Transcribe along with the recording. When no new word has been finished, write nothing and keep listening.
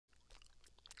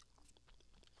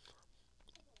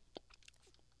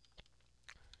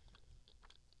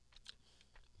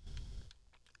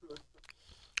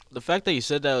The fact that you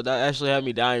said that actually had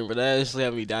me dying, but that actually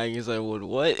had me dying. It's like,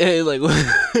 what? Like,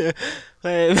 what?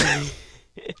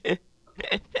 that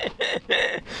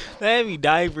had me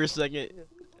dying for a second.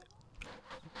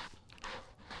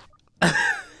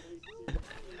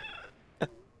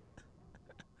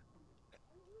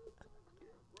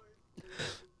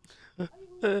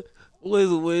 What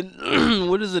is a win?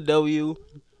 What is a W?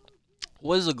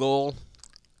 What is a goal?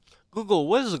 Google,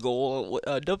 what is a goal?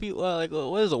 W,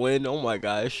 what is a win? Oh my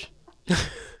gosh. That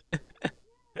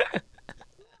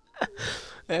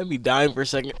had me dying for a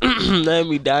second. That had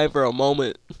me dying for a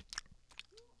moment.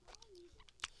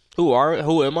 Who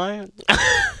am I?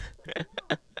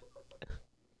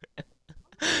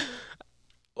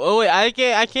 Oh wait,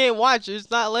 I can't watch.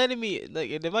 It's not letting me. Like,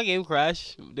 did my game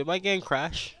crash? Did my game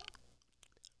crash?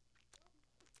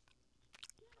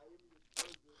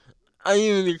 I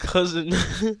am your cousin.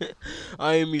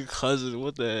 I am your cousin.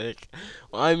 What the heck?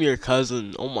 I'm your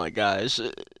cousin. Oh my gosh.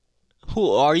 Who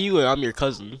are you? And I'm your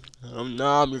cousin.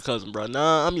 Nah, I'm your cousin, bro.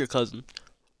 Nah, I'm your cousin.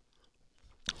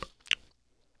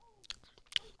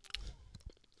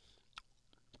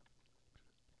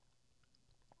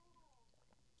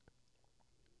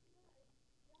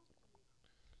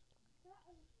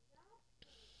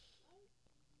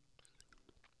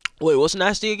 Wait, what's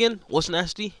nasty again? What's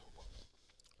nasty?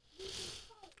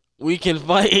 We can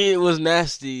fight. It was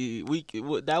nasty.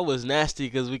 That was nasty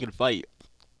because we can fight.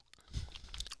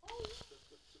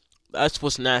 That's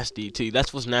what's nasty, T.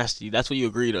 That's what's nasty. That's what you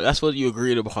agreed. That's what you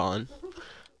agreed upon.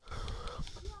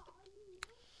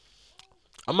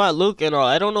 I'm not looking.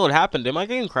 I don't know what happened. Did my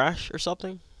game crash or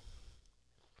something?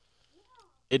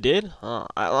 It did.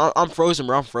 I'm frozen,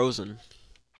 bro. I'm frozen.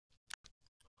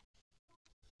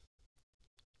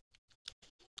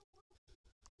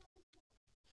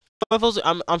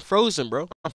 I'm frozen, bro.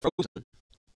 I'm frozen.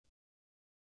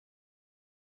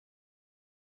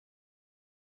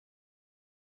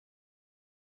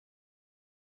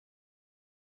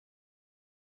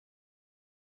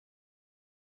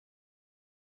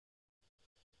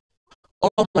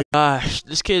 Oh my gosh,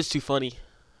 this kid's too funny.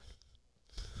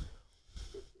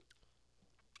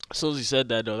 As soon as he said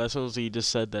that, though, as soon as he just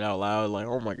said that out loud, like,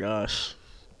 oh my gosh.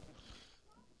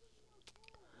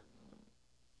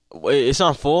 Wait, it's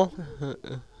not full?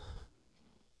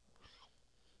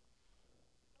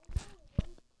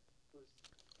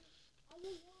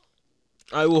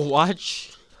 I will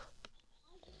watch.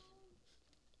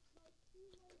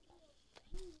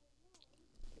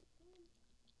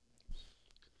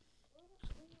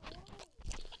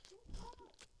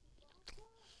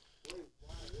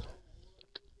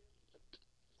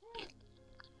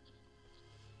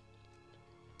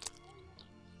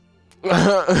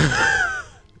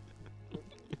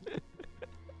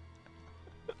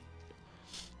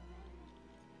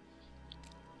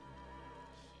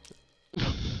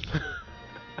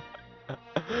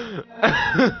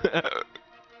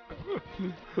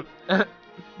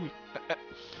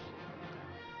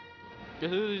 Guess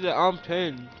who's that? I'm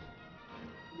 10.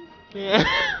 Yeah.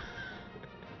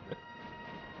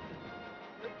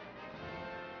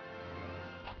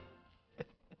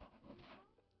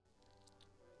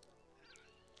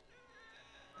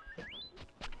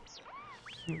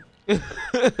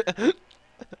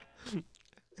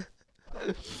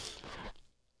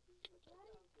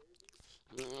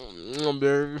 I'm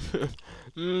very.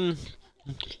 Mm.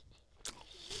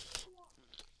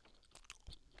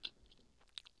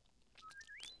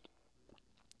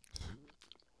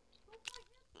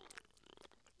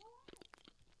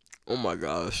 Oh my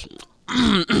gosh.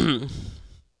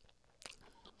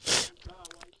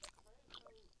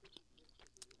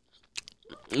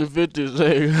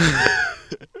 56.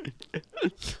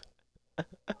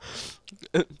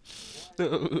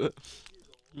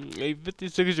 Are you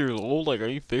 56 years old? Like, are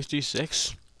you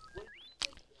 56?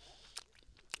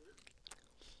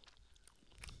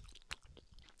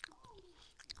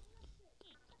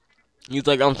 He's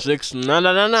like, I'm 6. Nah,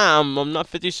 nah, nah, nah. I'm not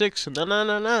 56. Nah, nah,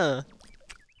 nah, nah.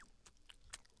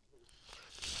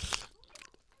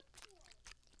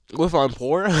 What if I'm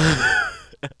poor?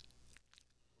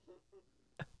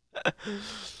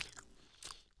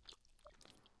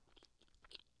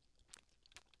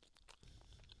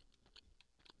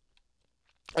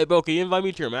 Hey, bro, can you invite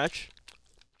me to your match?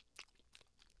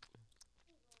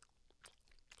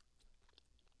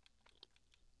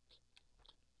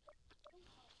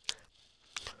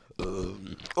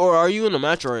 Or are you in a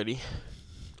match already?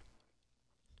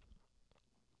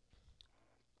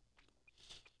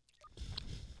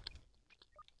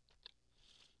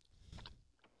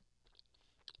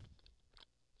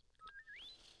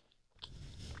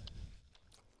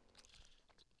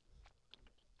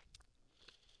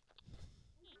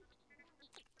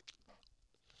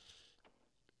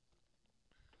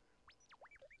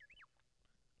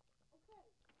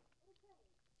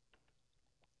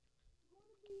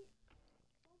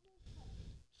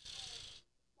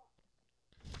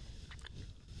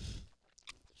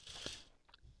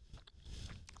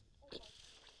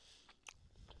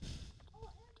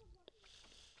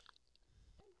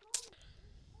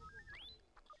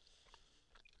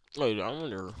 Wait, I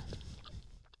wonder.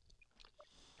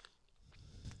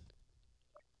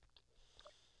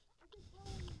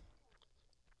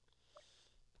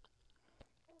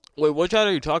 Wait, what chat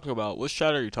are you talking about? Which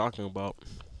chat are you talking about?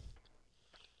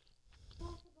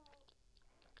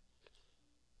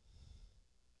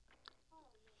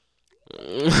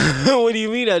 What do you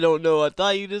mean I don't know? I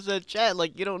thought you just said chat.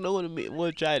 Like you don't know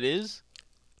what chat is?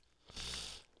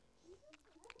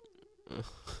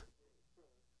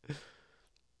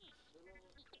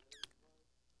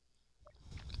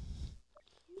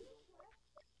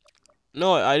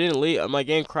 No, I didn't leave. My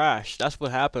game crashed. That's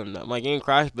what happened. My game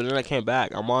crashed, but then I came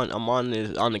back. I'm on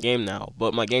the game now,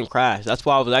 but my game crashed. That's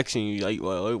why I was asking you. Like,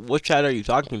 what chat are you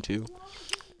talking to?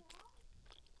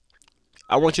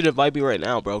 I want you to invite me right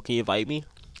now, bro. Can you invite me?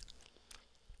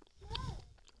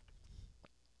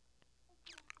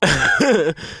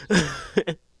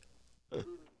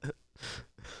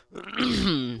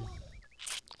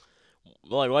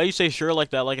 Like, why you say sure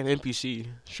like that, like an NPC?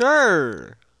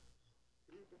 Sure.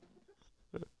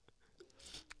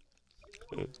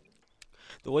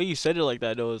 The way you said it like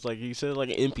that, though, is like you said it like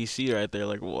an NPC right there.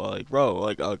 Like, well, like, bro,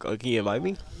 like, can you invite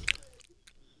me?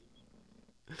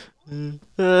 You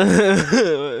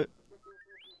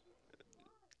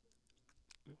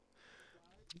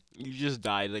just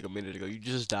died like a minute ago. You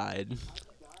just died.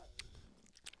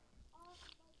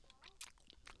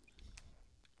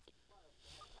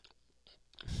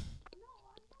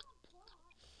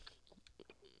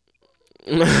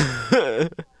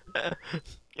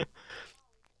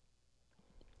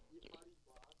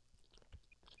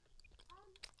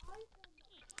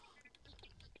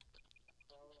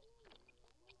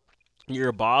 You're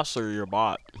a boss or you're a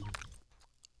bot?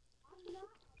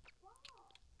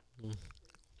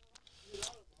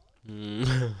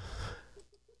 Mm.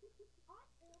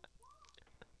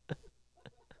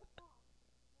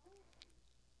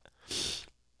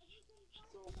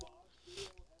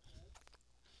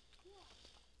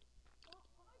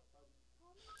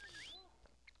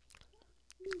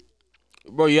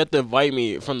 Bro, you have to invite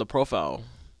me from the profile.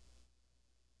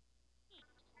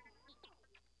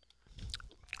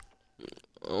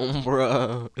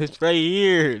 Bro, it's right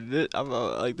here. I'm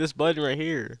like this button right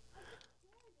here.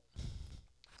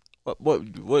 What?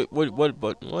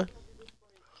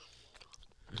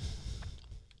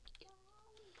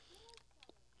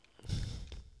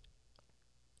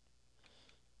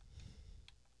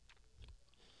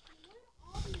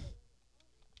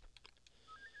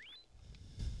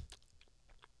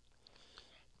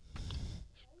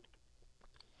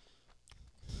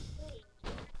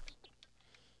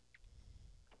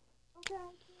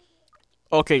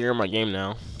 Okay, you're in my game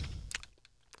now.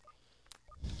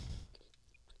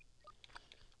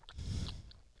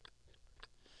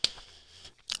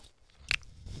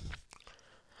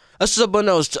 That's the button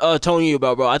I was telling you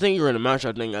about, bro. I think you were in a match.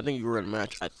 I think you were in a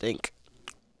match. I think.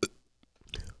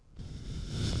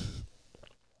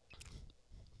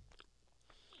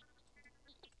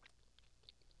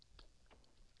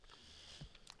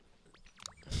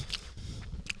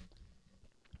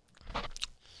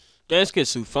 Yeah, this kid's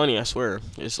so funny. I swear.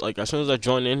 It's like as soon as I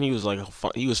joined in, he was like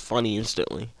he was funny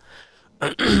instantly.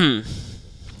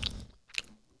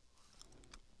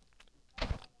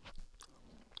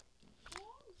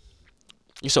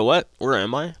 You said what? Where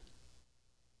am I?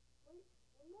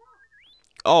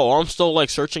 Oh, I'm still like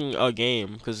searching a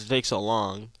game because it takes so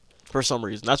long for some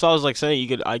reason. That's why I was like saying you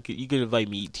could invite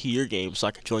me to your game so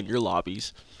I could join your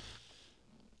lobbies.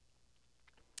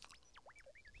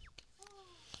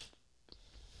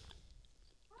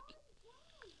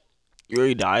 You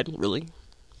already died? Really?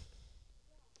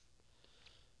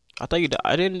 I thought you died.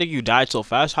 I didn't think you died so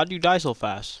fast. How would you die so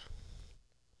fast?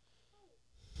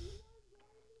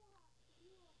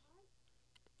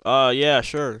 Yeah,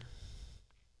 sure.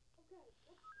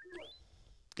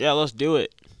 Yeah, let's do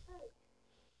it.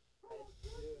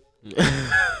 Let's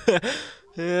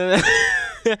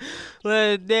do it.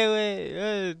 Let's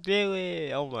do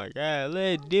it. Oh my god,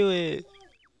 let's do it.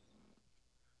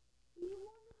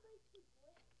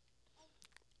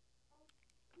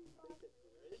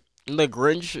 The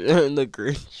Grinch, the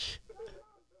Grinch,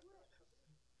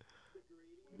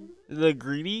 the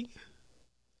greedy.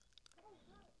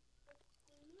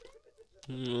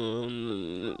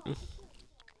 Mm,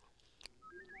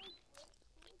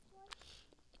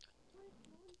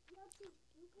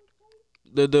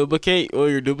 the duplicate. Oh,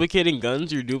 you're duplicating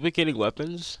guns. You're duplicating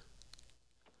weapons.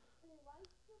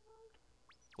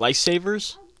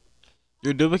 Lifesavers?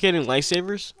 You're duplicating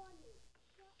lifesavers?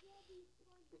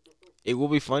 It will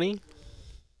be funny?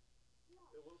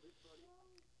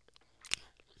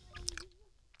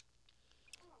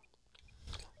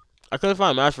 I couldn't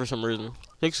find a match for some reason.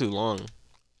 It takes too long.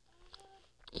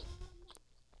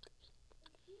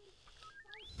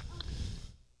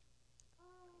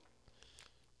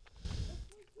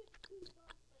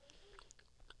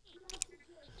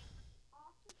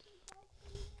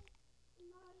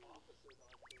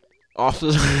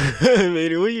 Officer, man,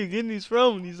 where are you getting these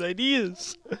from? These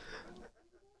ideas?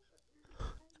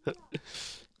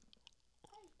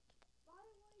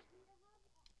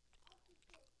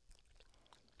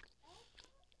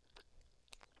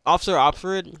 Officer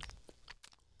Oxford?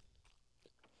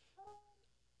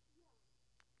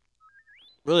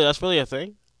 Really, that's really a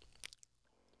thing?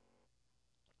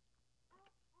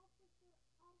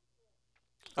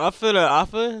 Officer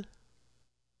Alpha?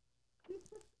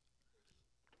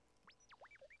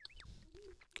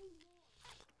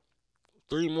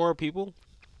 3 more people?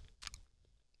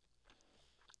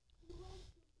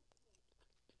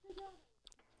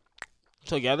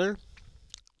 Together?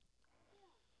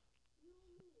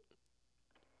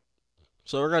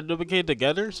 So we're gonna duplicate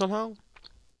together somehow?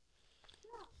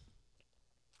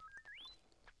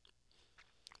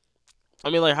 I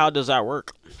mean, like, how does that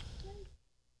work?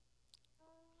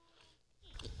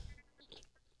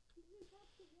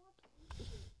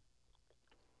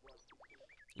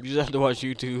 You just have to watch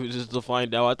YouTube just to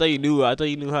find out. I thought you knew. I thought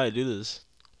you knew how to do this.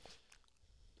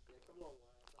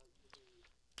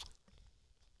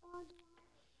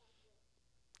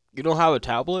 You don't have a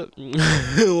tablet?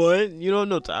 What? You don't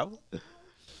know tablet?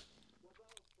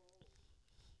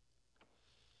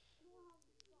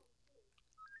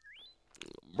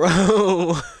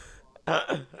 Bro.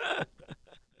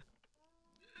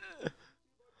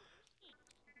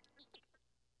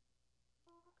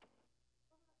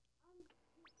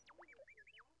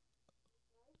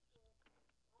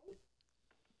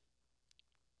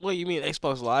 What, you mean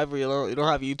Xbox Live, or you don't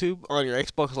have YouTube on your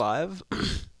Xbox Live?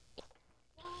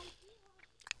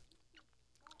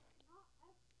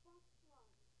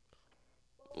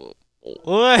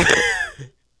 What?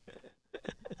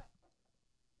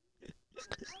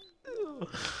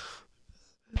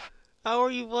 How are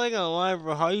you playing online,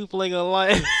 bro? How are you playing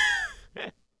online?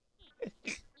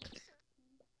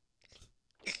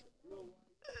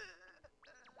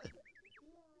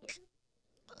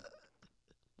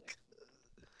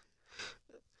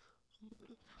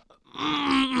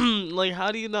 Like,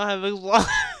 how do you not have Xbox?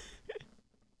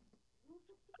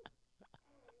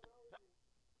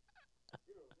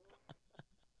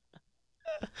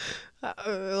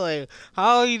 Like,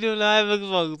 how are you doing not have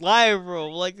Xbox Live, bro?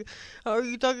 Like, how are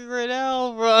you talking right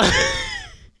now, bro?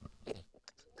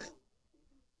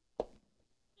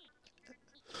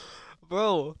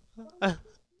 Bro, I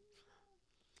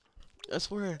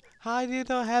swear, how do you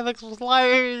not have Xbox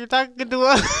Live? You're talking to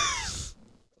us.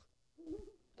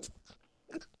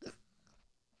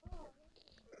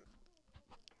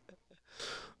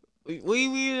 What do you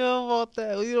mean about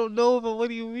that? You don't know, but what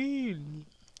do you mean?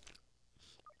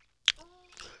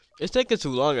 It's taking too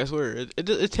long, I swear.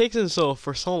 It takes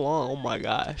for so long. Oh my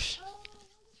gosh.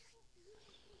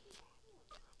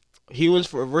 Humans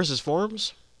versus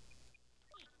forms?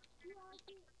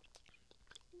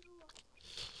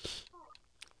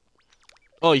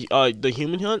 Oh, the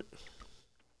human hunt?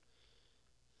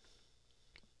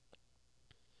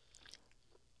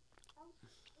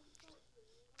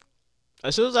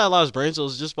 As soon as I lost brain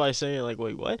cells just by saying, like,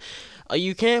 wait, what?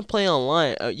 You can't play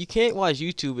online. You can't watch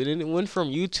YouTube. And then it went from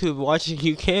YouTube watching,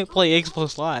 you can't play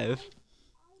Xbox Live.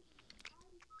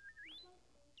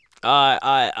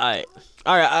 Alright.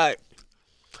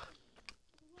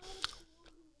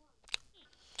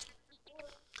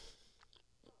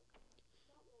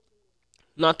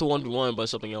 Not the 1v1, but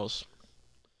something else.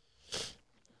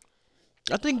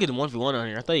 I think getting 1v1 on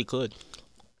here. I thought you could.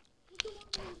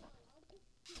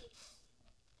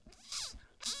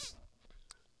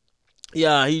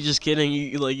 Yeah, he's just kidding.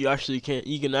 You actually can't.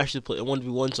 You can actually play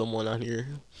 1v1 someone on here.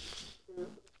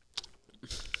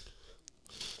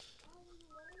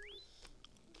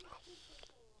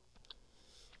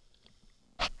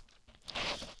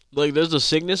 Like, there's a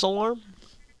sickness alarm.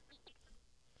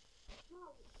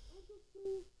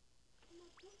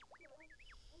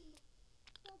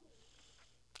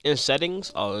 In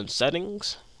settings? Oh, in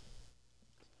settings?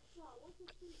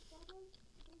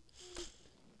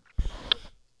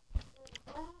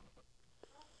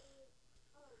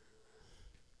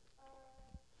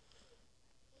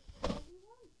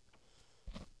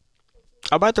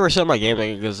 I'm about to reset my game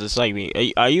because it's like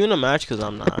me. Are you in a match? Because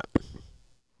I'm not.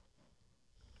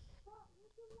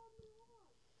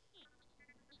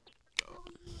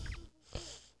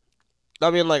 I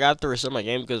mean, like, I have to reset my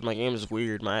game because my game is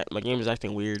weird. My game is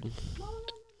acting weird.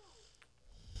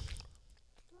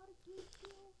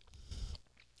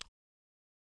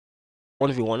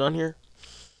 1v1 on here?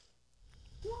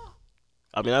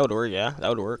 I mean, that would work, yeah. That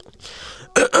would work.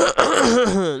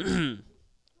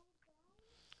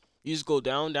 You just go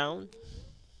down, down.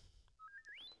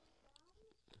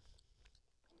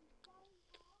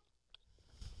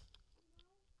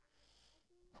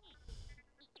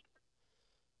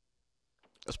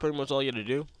 That's pretty much all you have to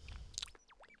do.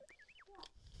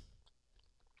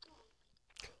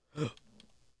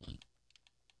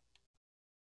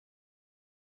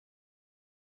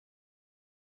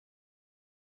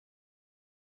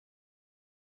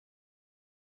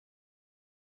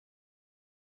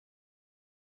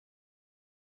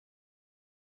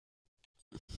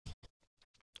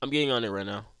 I'm getting on it right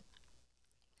now.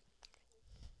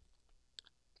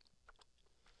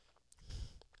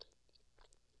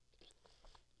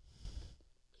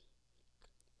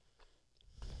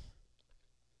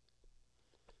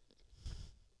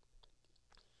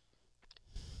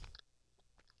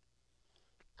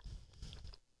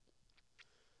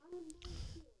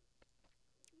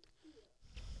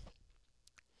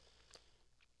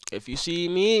 If you see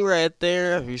me right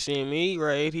there, if you see me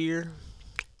right here.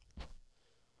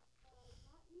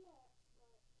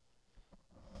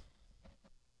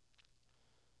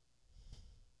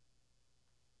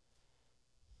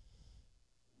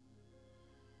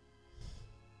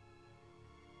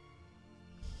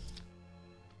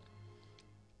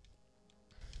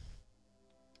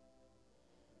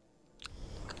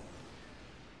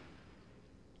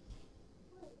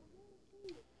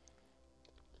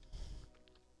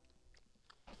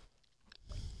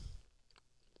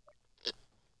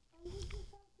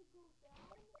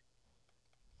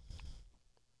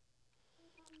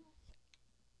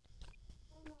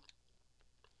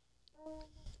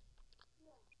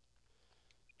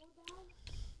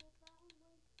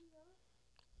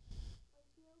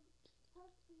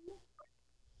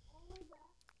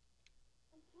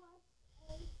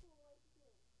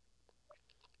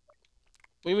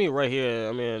 What do you mean right here?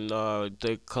 I mean,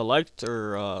 the collect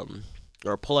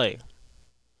or play.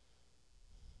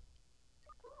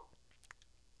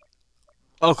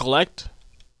 Oh, collect?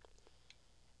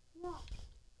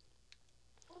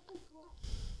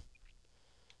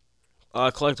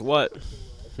 Collect what?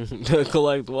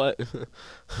 Collect what?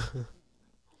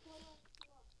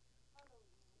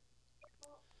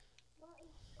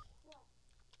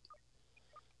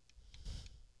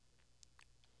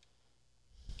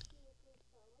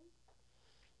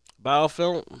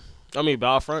 Battlefield? I mean,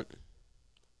 Battlefront?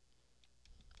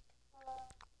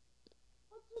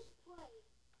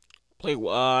 Play,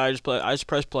 I just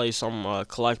pressed play some,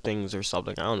 collectings or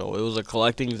something. I don't know. It was a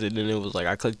collectings and then it was like,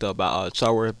 I clicked about,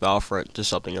 Star Wars Battlefront to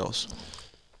something else.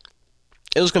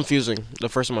 It was confusing. The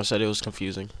first time I said it was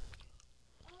confusing.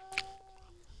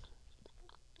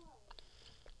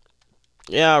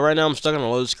 Yeah, right now I'm stuck on a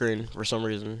load screen for some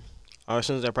reason. As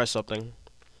soon as I press something.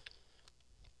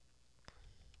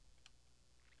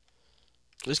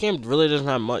 This game really doesn't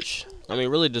have much. I mean,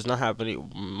 really does not have any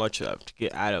much to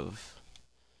get out of.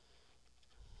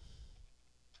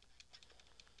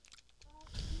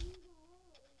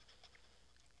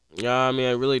 Yeah, I mean,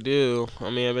 I really do. I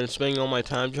mean, I've been spending all my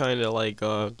time trying to like,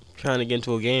 trying to get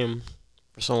into a game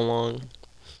for so long.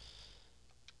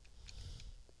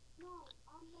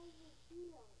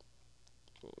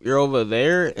 You're over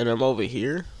there, and I'm over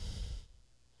here.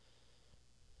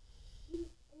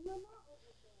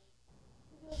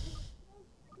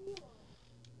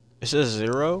 It says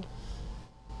 0.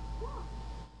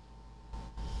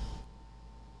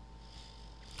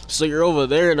 So you're over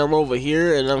there, and I'm over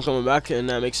here, and I'm coming back, and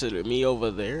that makes it me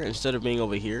over there instead of being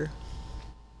over here.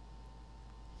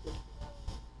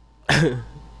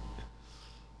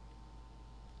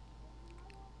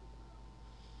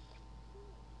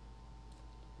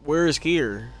 Where is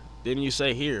here? Didn't you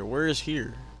say here? Where is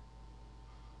here?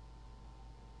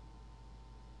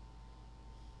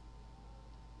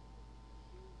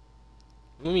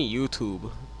 What do you mean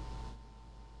YouTube?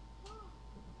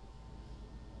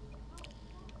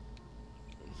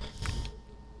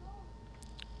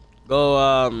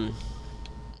 Go,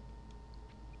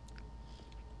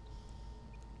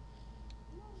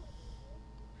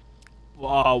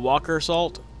 Walker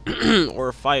Assault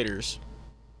or Fighters.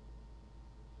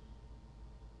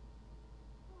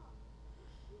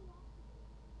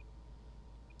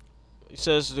 It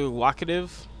says do Walkative.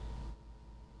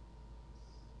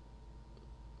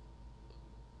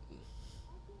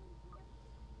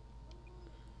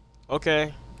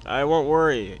 Okay, I won't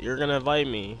worry. You're gonna invite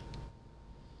me.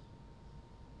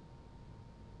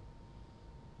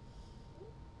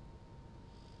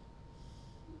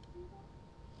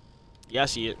 Yeah, I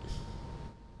see it.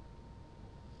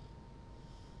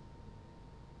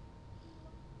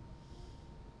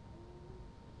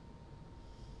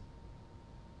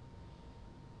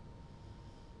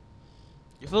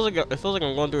 It feels like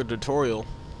I'm going through a tutorial.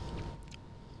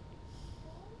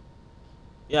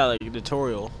 Yeah, like a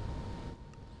tutorial.